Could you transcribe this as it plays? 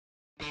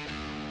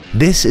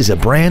This is a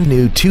brand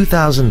new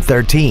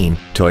 2013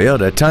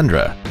 Toyota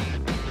Tundra.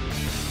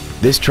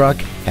 This truck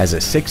has a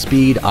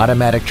 6-speed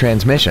automatic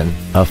transmission,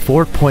 a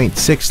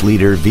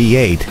 4.6-liter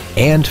V8,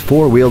 and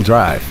 4-wheel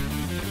drive.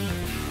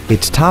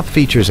 Its top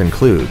features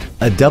include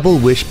a double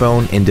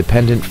wishbone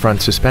independent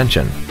front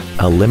suspension,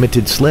 a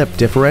limited slip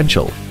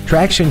differential,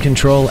 traction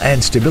control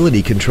and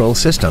stability control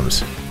systems,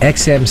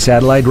 XM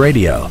satellite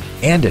radio,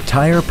 and a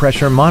tire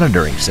pressure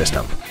monitoring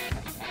system.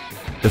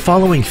 The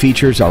following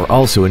features are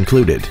also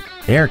included: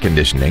 air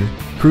conditioning,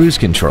 cruise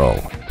control,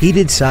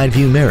 heated side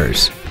view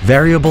mirrors,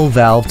 variable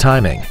valve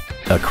timing,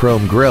 a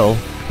chrome grille,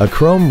 a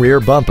chrome rear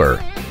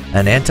bumper,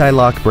 an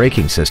anti-lock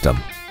braking system,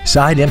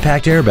 side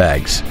impact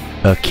airbags,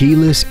 a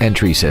keyless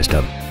entry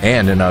system,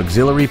 and an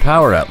auxiliary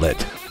power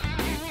outlet.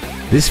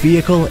 This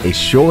vehicle is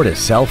sure to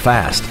sell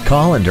fast.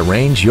 Call and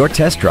arrange your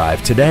test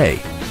drive today.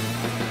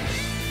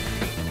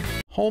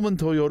 Holman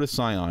Toyota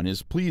Scion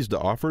is pleased to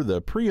offer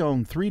the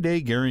pre-owned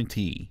 3-day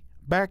guarantee.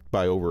 Backed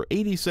by over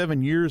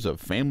 87 years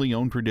of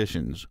family-owned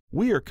traditions,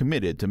 we are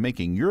committed to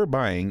making your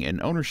buying and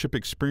ownership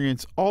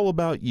experience all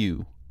about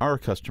you, our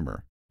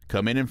customer.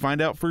 Come in and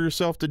find out for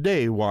yourself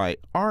today why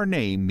our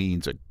name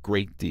means a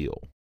great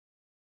deal.